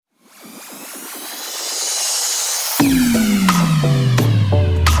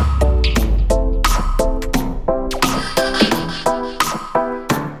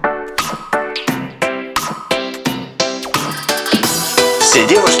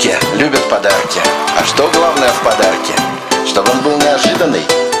Девушки любят подарки. А что главное в подарке? Чтобы он был неожиданный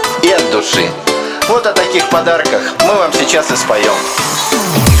и от души. Вот о таких подарках мы вам сейчас и споем.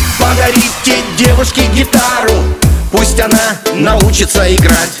 Подарите девушке гитару, пусть она научится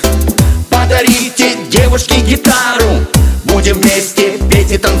играть. Подарите девушке гитару, будем вместе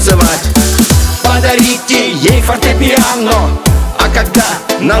петь и танцевать. Подарите ей фортепиано, а когда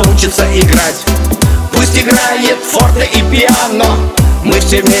научится играть, пусть играет форте и пиано, мы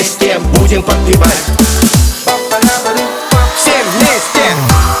все вместе будем подпевать. Все вместе!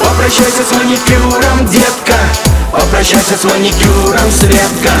 Попрощайся с маникюром, детка, попрощайся с маникюром,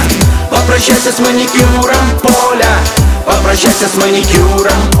 Светка. Попрощайся с маникюром, Поля, попрощайся с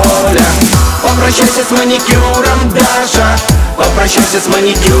маникюром, Оля. Попрощайся с маникюром, Даша, попрощайся с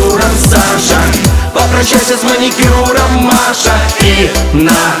маникюром, Саша. Попрощайся с маникюром, Маша и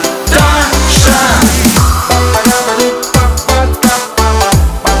Наташа.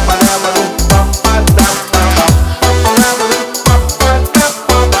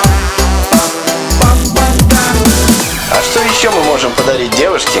 А что еще мы можем подарить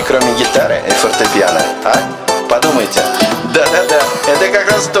девушке, кроме гитары и фортепиано, а? Подумайте. Да-да-да, это как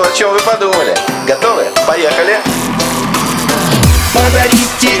раз то, о чем вы подумали. Готовы? Поехали!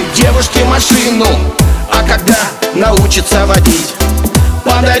 Подарите девушке машину, а когда научится водить,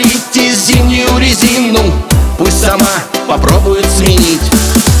 подарите зимнюю резину, пусть сама попробует сменить.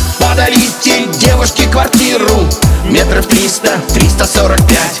 Подарите девушке квартиру, метров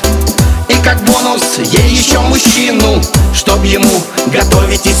 300-345. И как бонус ей еще мужчину, чтоб ему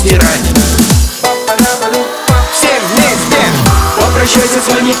готовить и стирать. Все вместе! Попрощайся с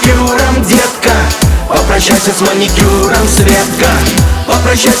маникюром, детка, попрощайся с маникюром, Светка.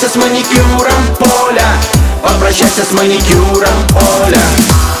 Попрощайся с маникюром, Поля, попрощайся с маникюром, Оля.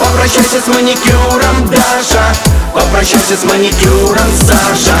 Попрощайся с маникюром, Даша, попрощайся с маникюром,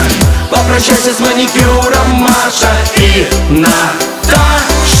 Саша. Попрощайся с маникюром, Маша и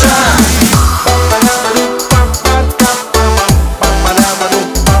Наташа.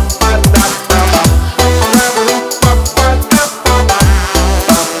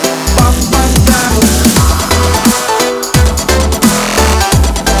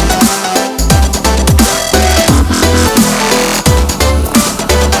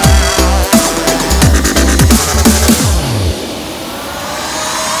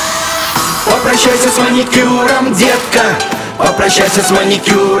 Попрощайся с маникюром, детка, попрощайся с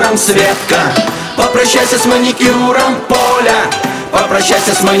маникюром, Светка. Попрощайся с маникюром, Поля,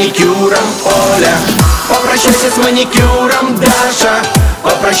 попрощайся с маникюром, Оля. Попрощайся с маникюром, Даша,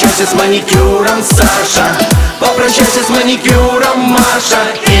 попрощайся с маникюром, Саша. Попрощайся с маникюром, Маша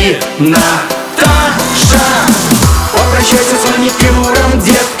и Наташа. Попрощайся с маникюром,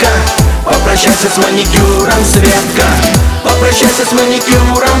 детка, попрощайся с маникюром, Светка. Попрощайся с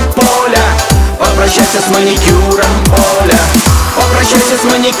маникюром, Поля, попрощайся с маникюром, Оля. Попрощайся с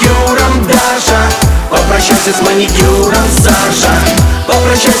маникюром, Даша, попрощайся с маникюром, Саша.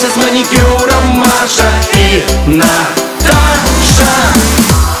 Попрощайся с маникюром, Маша и Наташа.